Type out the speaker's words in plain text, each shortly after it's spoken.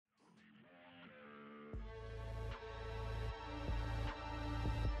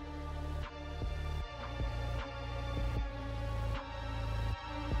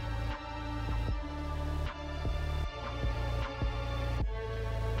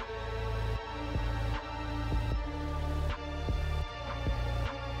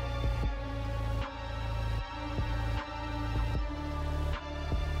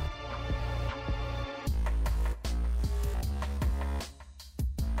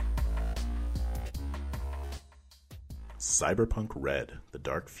Cyberpunk Red, The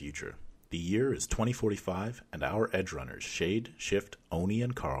Dark Future. The year is 2045, and our edge runners, Shade, Shift, Oni,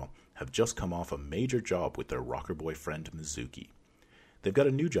 and Carl, have just come off a major job with their rocker boy friend Mizuki. They've got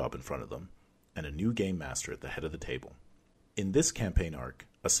a new job in front of them, and a new game master at the head of the table. In this campaign arc,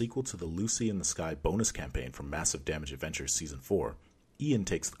 a sequel to the Lucy in the Sky bonus campaign from Massive Damage Adventures Season 4, Ian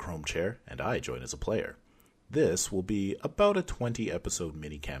takes the Chrome chair, and I join as a player. This will be about a 20-episode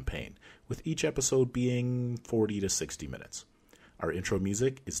mini-campaign, with each episode being 40 to 60 minutes. Our intro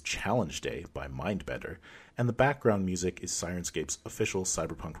music is Challenge Day by Mindbender, and the background music is Syrinscape's official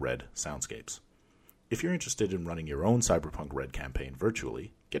Cyberpunk Red soundscapes. If you're interested in running your own Cyberpunk Red campaign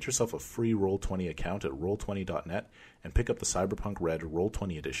virtually, get yourself a free Roll20 account at roll20.net and pick up the Cyberpunk Red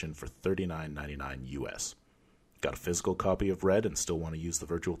Roll20 edition for $39.99 US. Got a physical copy of Red and still want to use the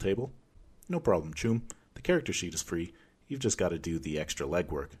virtual table? No problem, Choom. The character sheet is free. You've just got to do the extra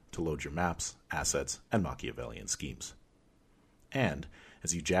legwork to load your maps, assets, and Machiavellian schemes. And,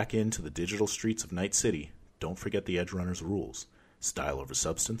 as you jack into the digital streets of Night City, don't forget the Edge Runner's rules. Style over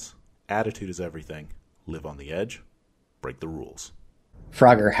substance, attitude is everything, live on the edge, break the rules.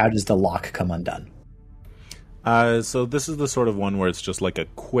 Frogger, how does the lock come undone? So this is the sort of one where it's just like a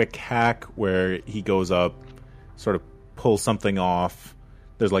quick hack where he goes up, sort of pulls something off,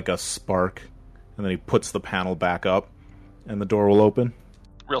 there's like a spark, and then he puts the panel back up, and the door will open.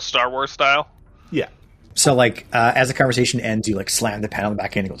 Real Star Wars style? Yeah. So, as the conversation ends, you, slam the panel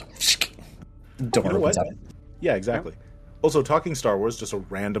back in, and it goes, door opens up. Yeah, exactly. Also, talking Star Wars, just a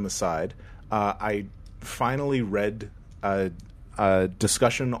random aside, I finally read a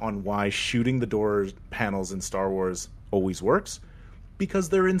discussion on why shooting the door panels in Star Wars always works. Because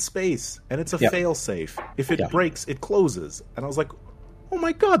they're in space, and it's a fail-safe. If it breaks, it closes. And I was like, oh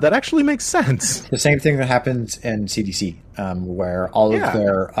my god, that actually makes sense. The same thing that happens in CDC, where all of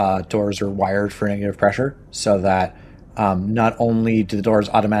their doors are wired for negative pressure, so that not only do the doors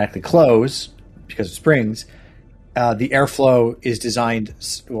automatically close because of springs, the airflow is designed,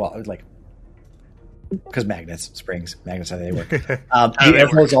 because magnets, how they work. The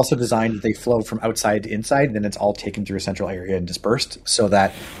airflow is also designed that they flow from outside to inside, then it's all taken through a central area and dispersed, so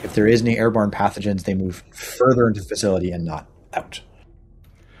that if there is any airborne pathogens, they move further into the facility and not out.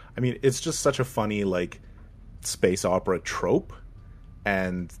 I mean, it's just such a funny, space opera trope.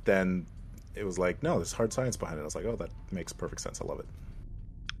 And then it was like, no, there's hard science behind it. I was like, oh, that makes perfect sense. I love it.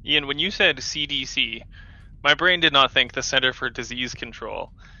 Ian, when you said CDC, my brain did not think the Center for Disease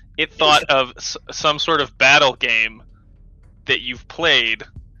Control. It thought of some sort of battle game that you've played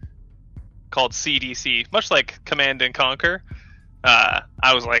called CDC, much like Command and Conquer. I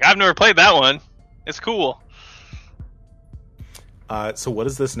was like, I've never played that one. It's cool. So what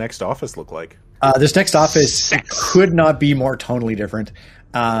does this next office look like? This next office could not be more tonally different.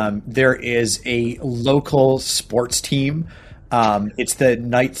 There is a local sports team. It's the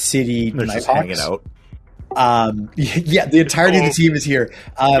Night City Nighthawks. Just hanging out. The entirety of the team is here.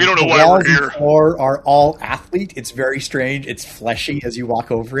 We don't know why we're here. The floor are all athlete. It's very strange. It's fleshy as you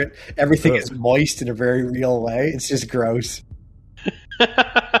walk over it. Everything is moist in a very real way. It's just gross. It's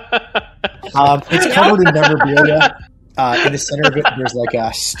covered in memorabilia. In the center of it, there's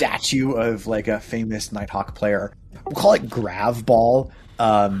a statue of a famous Nighthawk player. We'll call it Grav Ball.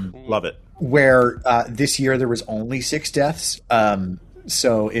 Love it. Where this year there was only 6 deaths.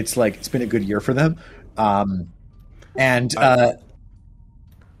 So it's been a good year for them. Frogger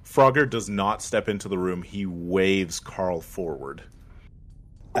does not step into the room. He waves Carl forward.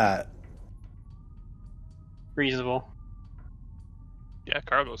 Reasonable. Yeah,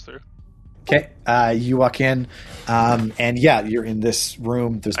 Carl goes through. Okay, you walk in, and you're in this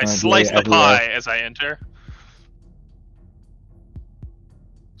room. There's I slice the pie as I enter.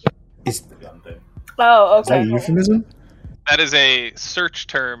 Is okay. Is that a euphemism? That is a search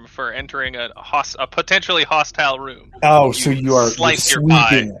term for entering a potentially hostile room. Oh, so you are slice your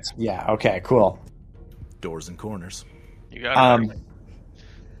pie. It. Yeah. Okay. Cool. Doors and corners. You got it. We'll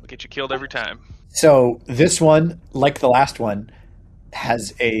get you killed every time. So this one, like the last one,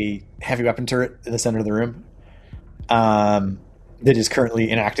 has a heavy weapon turret in the center of the room that is currently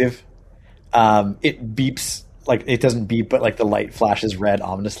inactive. It beeps, it doesn't beep, but the light flashes red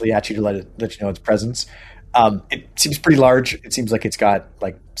ominously at you to let you know its presence. It seems pretty large. It seems like it's got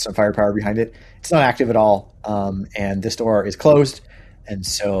some firepower behind it. It's not active at all, and this door is closed, and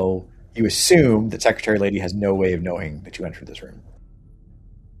so you assume that Secretary Lady has no way of knowing that you entered this room.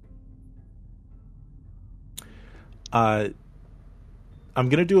 I'm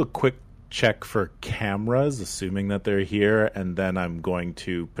going to do a quick check for cameras, assuming that they're here, and then I'm going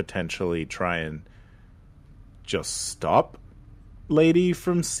to potentially try and just stop Lady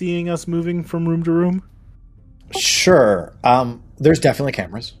from seeing us moving from room to room. Sure. There's definitely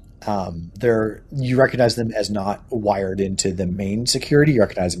cameras. You recognize them as not wired into the main security. You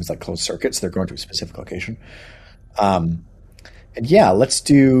recognize them as like closed circuits. They're going to a specific location. And yeah, let's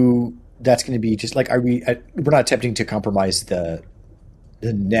do. That's going to be just like we're not attempting to compromise the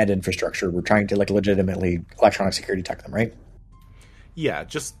net infrastructure. We're trying to like legitimately electronic security tech them, right? Yeah,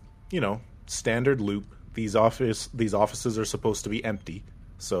 just standard loop. These offices are supposed to be empty,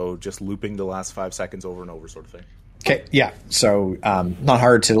 so just looping the last 5 seconds over and over, sort of thing. Okay, yeah. So not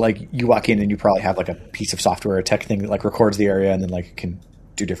hard to like you walk in and you probably have like a piece of software, a tech thing that like records the area and then like can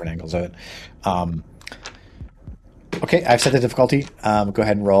do different angles of it. Okay, I've set the difficulty. Go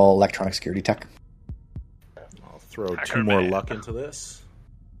ahead and roll electronic security tech. I'll throw 2 more luck into this.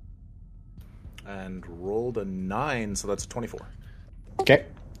 And rolled a 9, so that's a 24. Okay.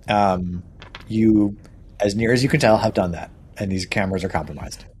 You, as near as you can tell, have done that. And these cameras are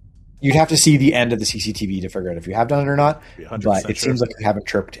compromised. You'd have to see the end of the CCTV to figure out if you have done it or not. But it seems like you haven't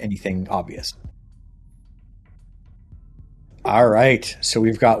tripped anything obvious. All right. So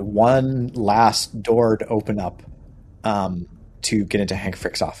we've got one last door to open up to get into Hank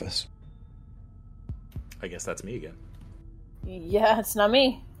Frick's office. I guess that's me again. Yeah, it's not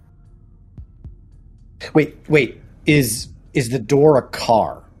me. Wait. Is the door a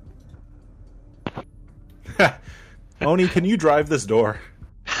car? Oni, can you drive this door?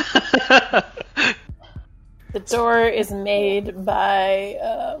 The door is made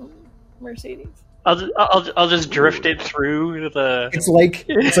by Mercedes. I'll just drift it through the. It's like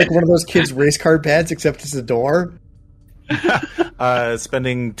one of those kids' race car pads, except it's a door.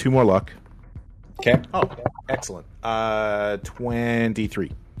 Spending 2 more luck. Okay. Oh, excellent.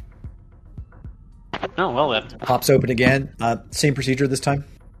 23. Oh well, then. Pops open again. Same procedure this time.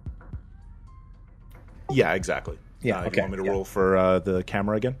 Yeah, exactly. Yeah. Okay. You want me to roll for the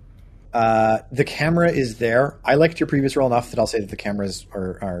camera again? The camera is there. I liked your previous roll enough that I'll say that the cameras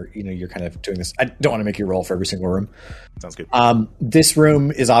are you're kind of doing this. I don't want to make you roll for every single room. Sounds good. This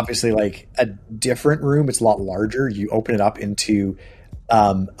room is obviously like a different room. It's a lot larger. You open it up into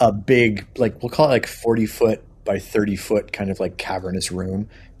a big, like we'll call it like 40-foot by 30-foot kind of like cavernous room,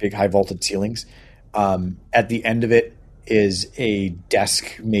 big high vaulted ceilings. At the end of it is a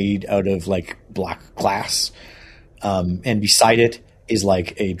desk made out of like black glass. And beside it is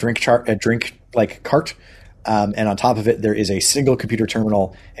like a drink like cart. And on top of it, there is a single computer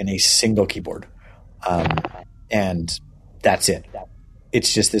terminal and a single keyboard. And that's it.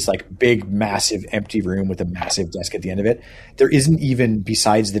 It's just this like big, massive empty room with a massive desk at the end of it. There isn't even,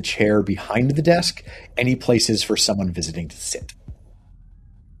 besides the chair behind the desk, any places for someone visiting to sit.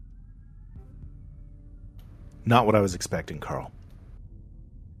 Not what I was expecting, Carl.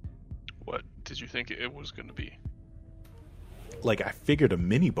 What did you think it was going to be? Like, I figured a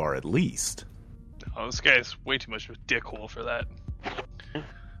minibar at least. Oh, this guy's way too much of a dickhole for that.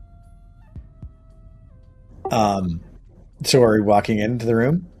 So are we walking into the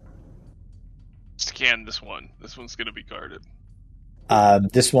room? Scan this one. This one's going to be guarded.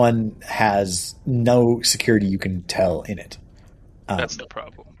 This one has no security you can tell in it. That's the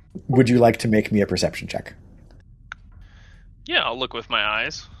problem. Would you like to make me a perception check? Yeah, I'll look with my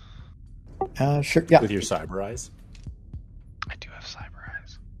eyes. Sure. Yeah. With your cyber eyes? I do have cyber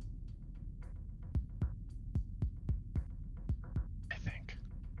eyes. I think.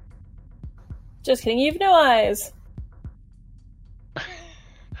 Just kidding, you have no eyes.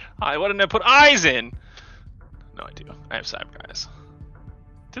 Why didn't I put eyes in? No, I do. I have cyber eyes.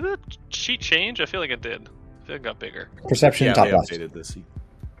 Did the sheet change? I feel like it did. I feel like it got bigger. Perception Yeah, top they left. updated this.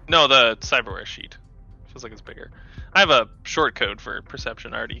 No, the cyberware sheet. Feels like it's bigger. I have a short code for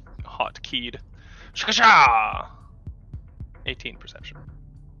perception already hotkeyed. Shaka-sha! 18 perception.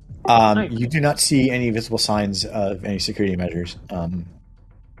 You do not see any visible signs of any security measures.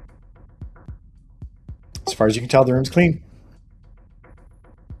 As far as you can tell, the room's clean.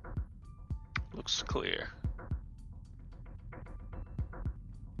 Looks clear.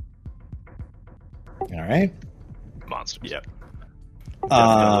 All right. Monsters. Yep.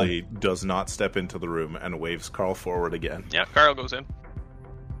 Definitely does not step into the room and waves Carl forward again. Yeah, Carl goes in.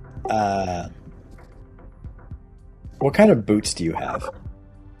 What kind of boots do you have?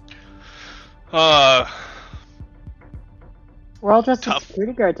 We're all dressed Tough. as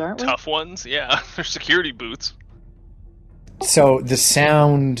security guards, aren't we? Tough ones, yeah. They're security boots. So the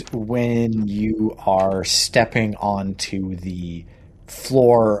sound when you are stepping onto the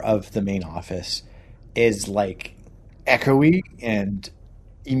floor of the main office is like echoey, and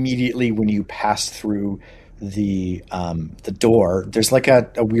immediately when you pass through the door, there's like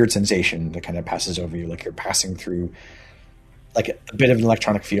a weird sensation that kind of passes over you, like you're passing through like a bit of an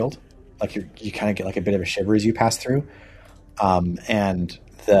electronic field. like you kind of get like a bit of a shiver as you pass through. And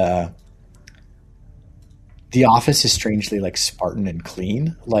the office is strangely like Spartan and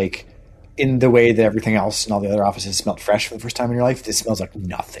clean, like in the way that everything else and all the other offices smelled fresh for the first time in your life. This smells like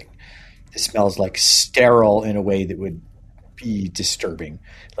nothing. This smells like sterile in a way that would be disturbing.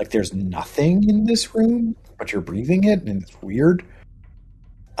 Like there's nothing in this room, but you're breathing it, and it's weird.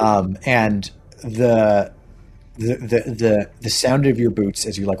 And the sound of your boots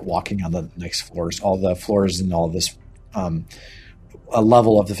as you're like walking on the next floors, all the floors and all this a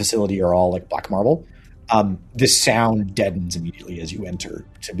level of the facility are all like black marble. The sound deadens immediately as you enter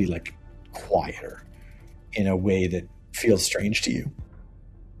to be like quieter in a way that feels strange to you.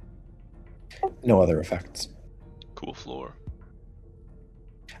 No other effects. Cool floor.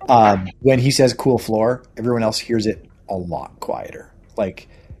 When he says cool floor, everyone else hears it a lot quieter. Like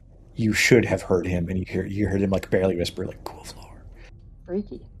you should have heard him, and you heard him like barely whisper, like cool floor.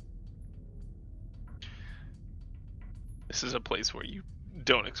 Freaky. This is a place where you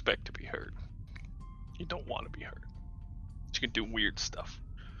don't expect to be heard. You don't want to be heard. You can do weird stuff.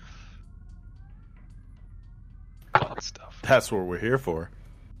 God stuff. That's what we're here for.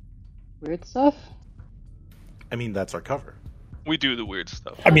 Weird stuff? I mean, that's our cover. We do the weird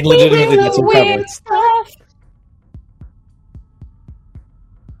stuff. I mean, legitimately, that's our cover. Weird stuff.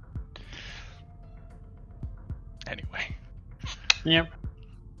 Anyway. Yep.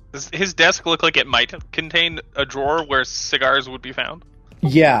 Does his desk look like it might contain a drawer where cigars would be found?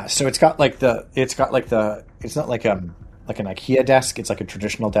 Yeah, so it's not like an IKEA desk. It's like a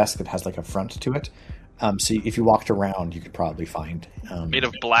traditional desk that has like a front to it. So if you walked around, you could probably find Made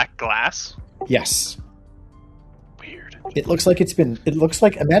of black glass? yes. Weird. It looks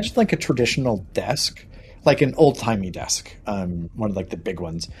like imagine like a traditional desk, like an old timey desk, one of like the big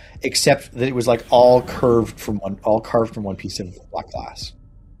ones, except that it was like all carved from one piece of black glass.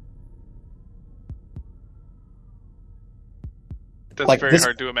 That's Like very this-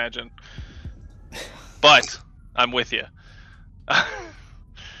 hard to imagine. But I'm with you.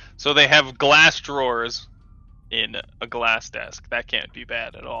 So they have glass drawers in a glass desk. That can't be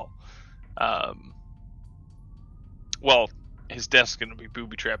bad at all. Well, his desk's going to be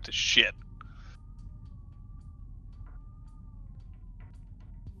booby-trapped as shit.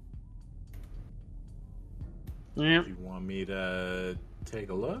 Yep. If you want me to take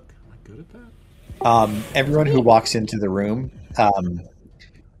a look, am I good at that? Everyone who walks into the room,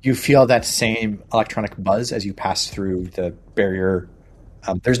 you feel that same electronic buzz as you pass through the barrier.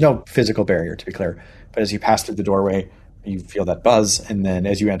 There's no physical barrier, to be clear, but as you pass through the doorway, you feel that buzz, and then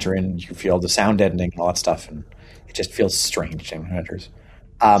as you enter in, you feel the sound deadening and all that stuff, and it just feels strange to anyone who enters.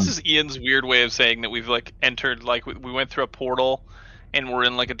 This is Ian's weird way of saying that we've like entered, like we went through a portal and we're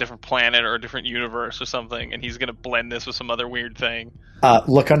in like a different planet or a different universe or something, and he's going to blend this with some other weird thing.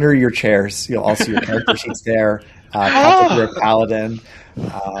 Look under your chairs. You'll also see your character sheets there. Patrick, you're a paladin.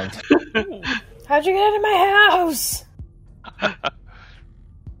 How'd you get into my house?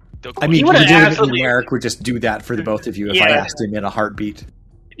 I mean, You would've legitimately, absolutely- Merrick would just do that for the both of you if I Yeah. asked him in a heartbeat.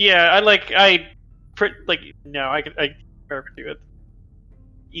 Yeah, no, I could do it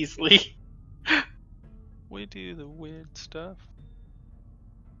easily. We do the weird stuff.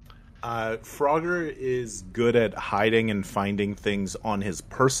 Frogger is good at hiding and finding things on his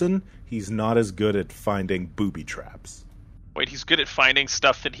person. He's not as good at finding booby traps. Wait, he's good at finding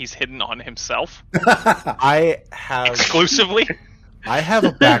stuff that he's hidden on himself? I have Exclusively?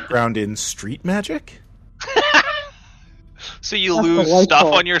 a background in street magic. So you That's lose delightful.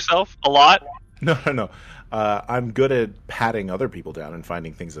 stuff on yourself a lot? No. I'm good at patting other people down and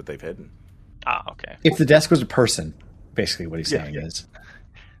finding things that they've hidden. Ah, okay. If the desk was a person, basically what he's saying is.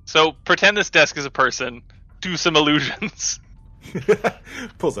 So pretend this desk is a person, do some illusions.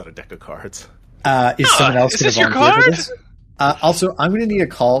 Pulls out a deck of cards. Is someone else is going this to your volunteer for card? this? Also, I'm going to need a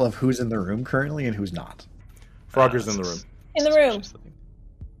call of who's in the room currently and who's not. Frogger's in the room. In the room.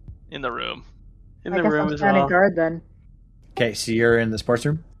 In the room. In I the guess room I'm as standing well. guard then. Okay, so you're in the sports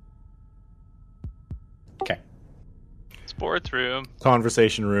room? Okay. Sports room.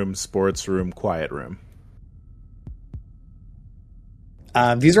 Conversation room, sports room, quiet room.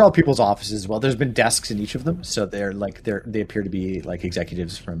 These are all people's offices as well. There's been desks in each of them, so they appear to be like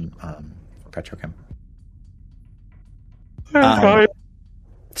executives from Petrochem.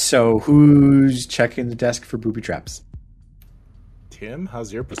 So who's checking the desk for booby traps? Tim,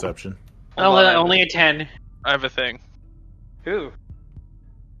 how's your perception? Only a 10. I have a thing, Ooh.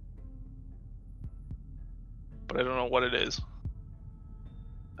 but I don't know what it is.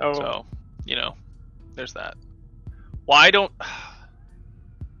 Oh. So, there's that. Why don't...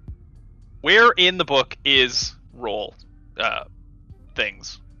 Where in the book is roll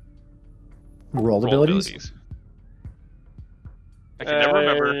things? roll roll abilities? I can never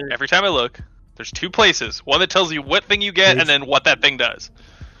remember. Every time I look, there's two places. One that tells you what thing you get, and then what that thing does.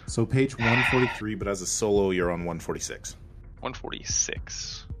 So page 143, but as a solo, you're on 146.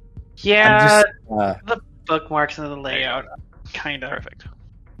 146. Yeah, I'm the bookmarks and the layout, kind of Perfect.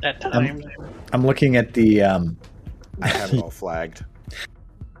 at times. I'm looking at the I have it all flagged.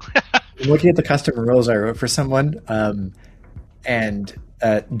 I'm looking at the custom rules I wrote for someone, and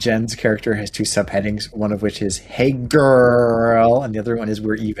Jen's character has two subheadings, one of which is "Hey girl," and the other one is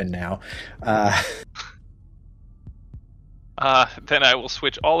 "We're even now." Then I will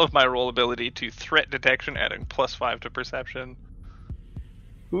switch all of my roll ability to threat detection, adding +5 to perception.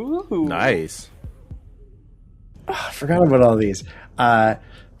 Ooh. Nice. I forgot about all these. I'll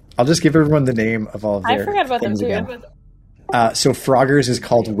just give everyone the name of all of their I forgot about them things too. again. So Frogger's is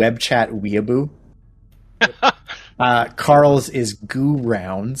called Web Chat Weeaboo. Carl's is Goo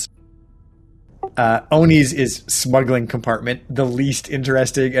Rounds. Oni's is Smuggling Compartment, the least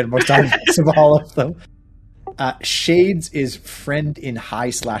interesting and most obvious of all of them. Shades is Friend in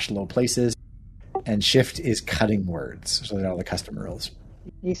High/Low Places. And Shift is Cutting Words. So they're all the custom rules.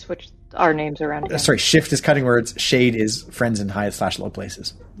 You switched our names around again. Sorry, Shift is Cutting Words. Shade is Friends in High/Low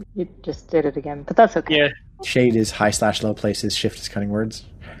Places. You just did it again, but that's okay. Yeah. Shade is High/Low Places. Shift is Cutting Words.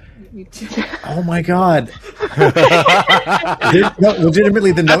 Oh my god! No,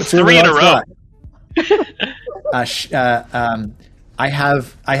 legitimately, the notes That's are 3 in a row. I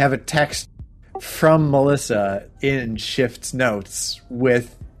have a text from Melissa in Shift's notes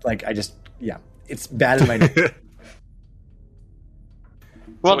with it's bad in my notes.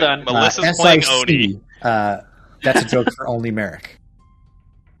 Well So wait, done. Melissa's playing Oni. SIC, that's a joke for only Merrick.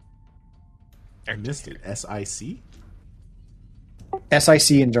 I missed it. SIC?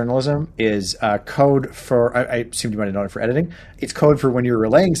 SIC in journalism is code for, I assumed you might have known it for editing. It's code for when you're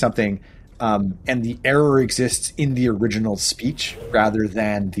relaying something and the error exists in the original speech rather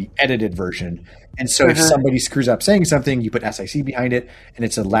than the edited version. And so if somebody screws up saying something, you put SIC behind it, and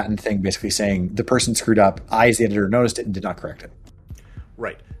it's a Latin thing basically saying the person screwed up, I as the editor noticed it and did not correct it.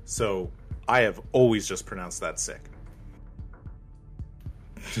 Right. So I have always just pronounced that sick.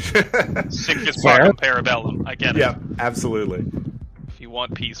 Sic vis pacem parabellum. I get it. Yeah, absolutely. If you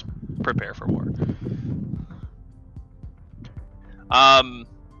want peace, prepare for war.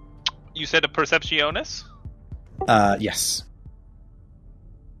 You said a Perceptionis? Yes.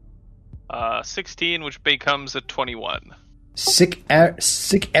 16, which becomes a 21. Sic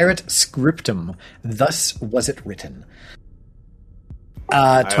erat scriptum, thus was it written.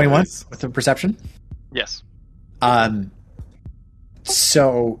 21 with the perception. Yes.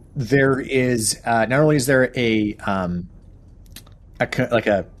 So there is not only is there a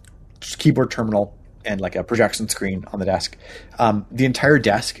keyboard terminal and like a projection screen on the desk. The entire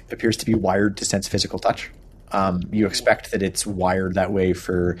desk appears to be wired to sense physical touch. You expect that it's wired that way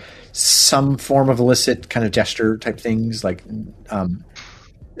for some form of illicit kind of gesture type things, like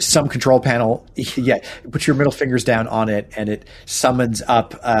some control panel. Yeah, put your middle fingers down on it, and it summons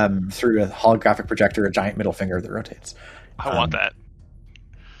up through a holographic projector a giant middle finger that rotates. I want that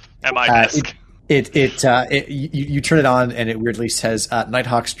at my desk. You turn it on, and it weirdly says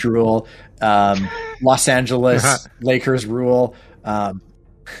Nighthawks drool, Los Angeles Lakers rule. The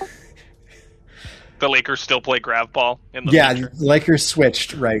Lakers still play grav ball in the future. The Lakers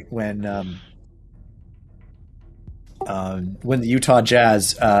switched right when the Utah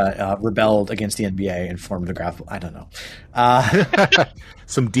Jazz rebelled against the NBA and formed the graph. I don't know.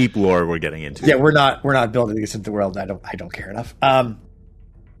 Some deep lore we're getting into. Yeah, we're not building this into the world. I don't care enough.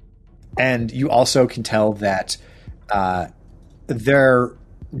 And you also can tell that there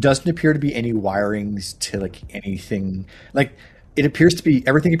doesn't appear to be any wirings to like anything. Like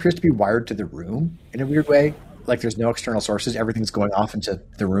everything appears to be wired to the room in a weird way. Like there's no external sources. Everything's going off into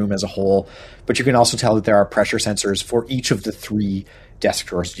the room as a whole. But you can also tell that there are pressure sensors for each of the 3 desk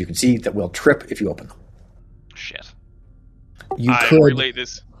drawers that you can see that will trip if you open them. Shit. I relate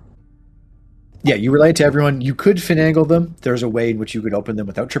this. Yeah, you relate to everyone. You could finagle them. There's a way in which you could open them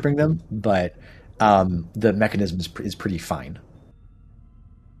without tripping them, but the mechanism is pretty fine.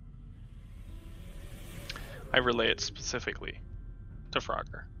 I relay it specifically to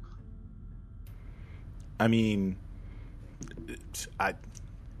Frogger. I mean, I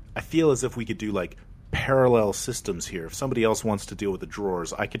feel as if we could do like parallel systems here. If somebody else wants to deal with the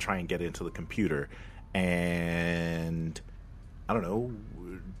drawers, I could try and get into the computer and I don't know,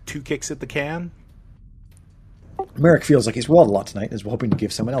 2 kicks at the can. Merrick feels like he's rolled a lot tonight and is hoping to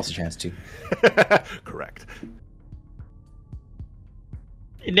give someone else a chance to. Correct.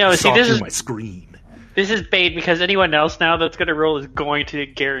 No, see, Saw this through is my screen. This is bait because anyone else now that's going to roll is going to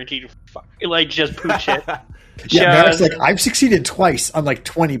guarantee just poop shit. Yeah, Merrick's like, I've succeeded twice on like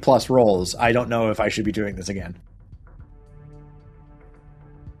 20 plus rolls. I don't know if I should be doing this again.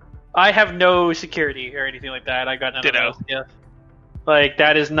 I have no security or anything like that. I got none Ditto. of those. Yeah. Like,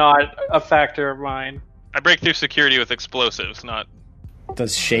 that is not a factor of mine. I break through security with explosives, not...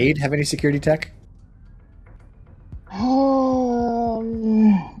 Does Shade have any security tech? A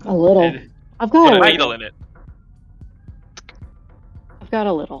little. I've got Put a a little. needle in it. I've got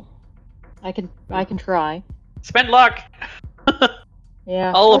a little. I can try. Spend luck!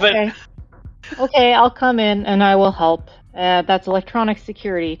 Yeah. All of it. Okay, I'll come in and I will help. That's electronic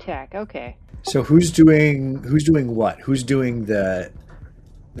security tech. Okay. So who's doing what? Who's doing the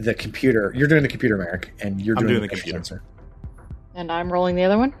computer? You're doing the computer, Merrick, and you're I'm doing the the computer. sensor. And I'm rolling the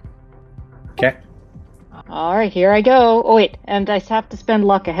other one. Okay. All right, here I go. Oh wait, and I have to spend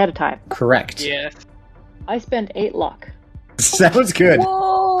luck ahead of time. Correct. Yes. I spend 8 luck. Sounds good.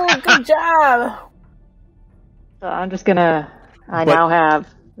 Whoa, good job. So I'm just gonna. I But- now have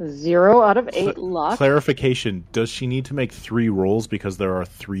 0 out of 8 luck. Clarification: does she need to make 3 rolls because there are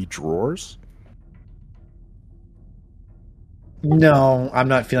 3 drawers? No, I'm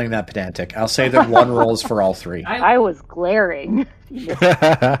not feeling that pedantic. I'll say that one rolls for all 3. I was glaring.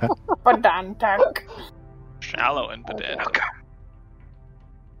 Pedantic. Shallow and pedantic.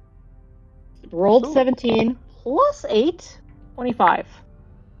 Rolled 17 plus 8, 25.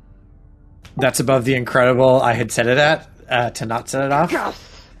 That's above the incredible I had set it at to not set it off.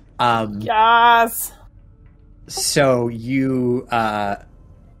 Yes. So you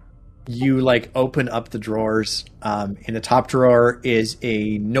like open up the drawers. In the top drawer is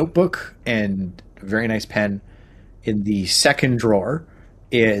a notebook and a very nice pen. In the second drawer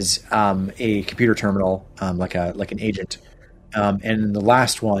is a computer terminal, like an agent. And in the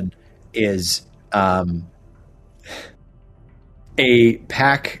last one is a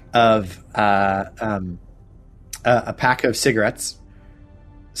pack of cigarettes,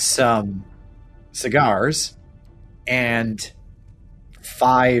 some cigars, and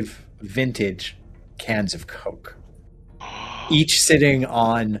 5 vintage cans of Coke, each sitting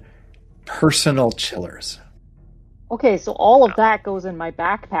on personal chillers. Okay, so all of that goes in my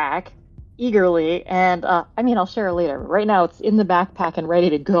backpack eagerly, and I'll share later. Right now, it's in the backpack and ready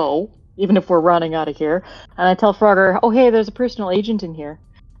to go, even if we're running out of here. And I tell Frogger, "Oh, hey, there's a personal agent in here."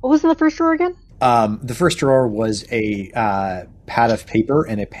 What was in the first drawer again? The first drawer was a pad of paper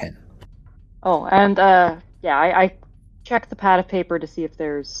and a pen. Oh, and I checked the pad of paper to see if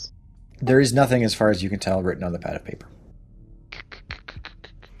there's. There is nothing, as far as you can tell, written on the pad of paper.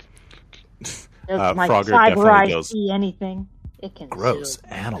 Does my Frogger cyber definitely eye goes, see anything? It can. Gross see.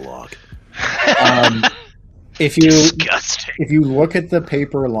 analog. If you Disgusting. if you look at the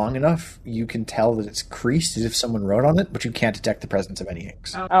paper long enough, you can tell that it's creased as if someone wrote on it, but you can't detect the presence of any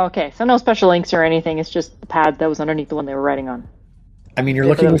inks. Oh, okay, so no special inks or anything. It's just the pad that was underneath the one they were writing on. I mean, you're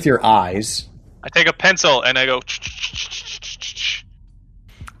looking with your eyes. I take a pencil and I go...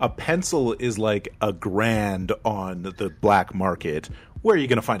 A pencil is like a grand on the black market. Where are you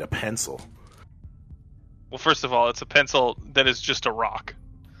going to find a pencil? Well, first of all, it's a pencil that is just a rock.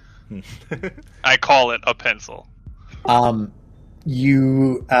 I call it a pencil.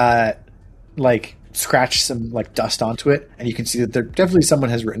 You scratch some dust onto it, and you can see that there definitely someone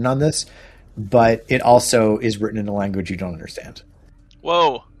has written on this, but it also is written in a language you don't understand.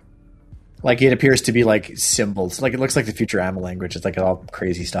 Whoa. It appears to be symbols. It looks like the Futurama language. It's all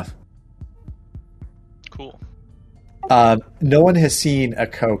crazy stuff. Cool. No one has seen a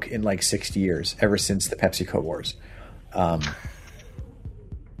Coke in 60 years, ever since the PepsiCo wars.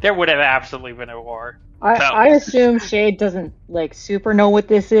 There would have absolutely been a war. I assume Shade doesn't super know what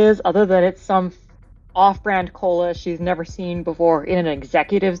this is, other than it's some off-brand cola she's never seen before in an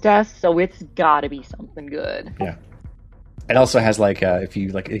executive's desk. So it's got to be something good. Yeah. It also has if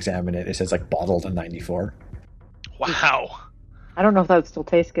you examine it, it says bottled in '94. Wow. I don't know if that would still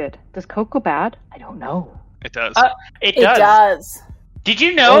taste good. Does Coke go bad? I don't know. It does. It It does. does. Did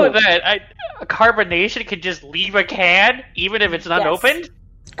you know Oh. that a carbonation can just leave a can even if it's not Yes. opened?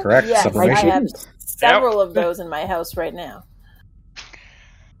 Correct. Yes, I Sublimation. have several of those in my house right now.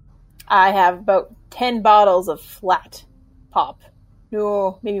 I have about 10 bottles of flat pop.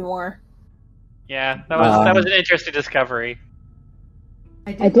 No, maybe more. Yeah, that was an interesting discovery.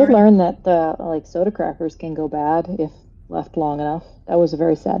 I did learn that the soda crackers can go bad if left long enough. That was a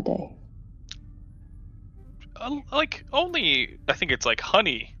very sad day. Only, I think it's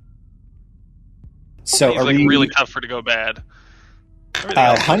honey. So It's are we really tough for it to go bad. Everything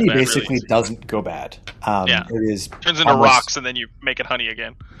else goes honey bad really basically easy. doesn't go bad. Yeah. It is Turns into almost- rocks, and then you make it honey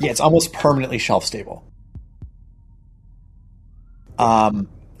again. Yeah, it's almost permanently shelf stable. All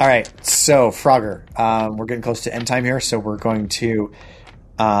right, so Frogger, we're getting close to end time here, so we're going to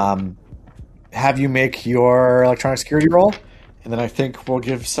have you make your electronic security roll, and then I think we'll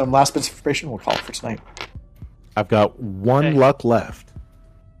give some last bits of information. We'll call it for tonight. I've got one Okay. luck left.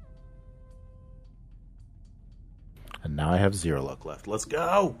 And now I have 0 luck left. Let's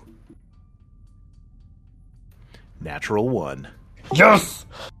go! Natural 1. Yes.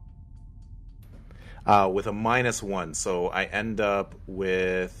 With a -1, so I end up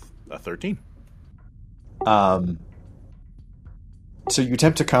with a 13. So you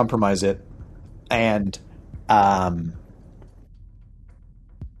attempt to compromise it, and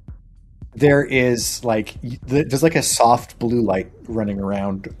there is there's like a soft blue light running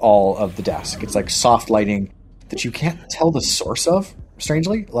around all of the desk. It's like soft lighting that you can't tell the source of.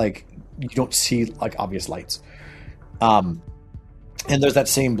 Strangely, like you don't see like obvious lights. And there's that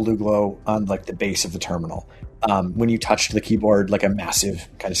same blue glow on like the base of the terminal. When you touched the keyboard, like a massive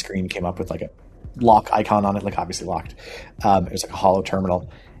kind of screen came up with like a lock icon on it, like obviously locked. It was like a hollow terminal,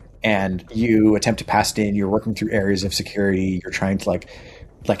 and you attempt to pass it in. You're working through areas of security. You're trying to like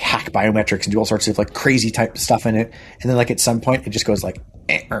hack biometrics and do all sorts of like crazy type stuff in it. And then like at some point, it just goes like,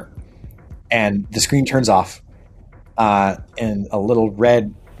 and the screen turns off, and a little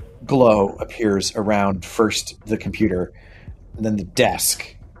red glow appears around first the computer, and then the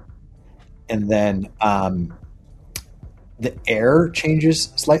desk, and then the air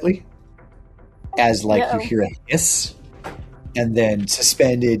changes slightly as like Uh-oh. you hear a hiss, and then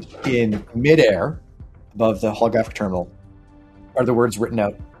suspended in midair above the holographic terminal are the words written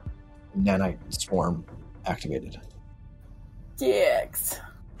out: "Nanite swarm activated." Dicks.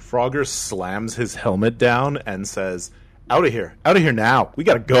 Frogger slams his helmet down and says, out of here now. We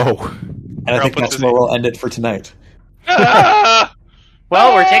gotta go. And I Carl think puts that's his- where we'll end it for tonight. Ah!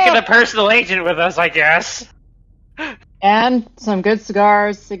 Well, we're taking a personal agent with us, I guess. And some good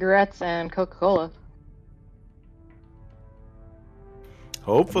cigars, cigarettes, and Coca-Cola.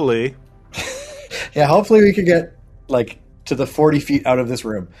 Hopefully. Yeah, hopefully we could get like to the 40 feet out of this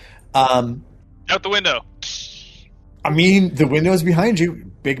room. Out the window. I mean, the window's behind you.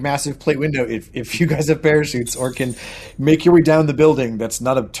 Big, massive plate window. If you guys have parachutes or can make your way down the building, that's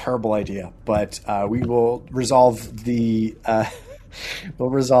not a terrible idea. But we will resolve the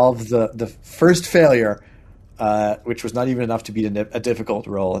the first failure, which was not even enough to beat a difficult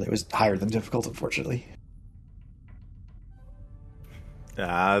roll, and it was higher than difficult, unfortunately.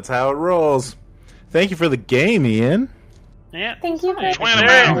 That's how it rolls. Thank you for the game, Ian. Yeah. Thank you for Twin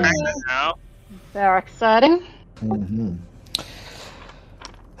Very about nice. now. Very exciting. Mm-hmm.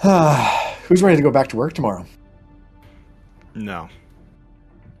 Who's ready to go back to work tomorrow? No.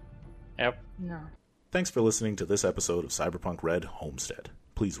 Yep. No. Thanks for listening to this episode of Cyberpunk Red Homestead.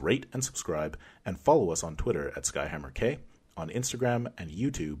 Please rate and subscribe, and follow us on Twitter at SkyhammerK, on Instagram and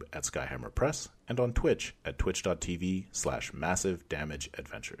YouTube at SkyhammerPress, and on Twitch at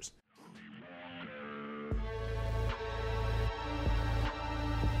twitch.tv/massive-damage-adventures.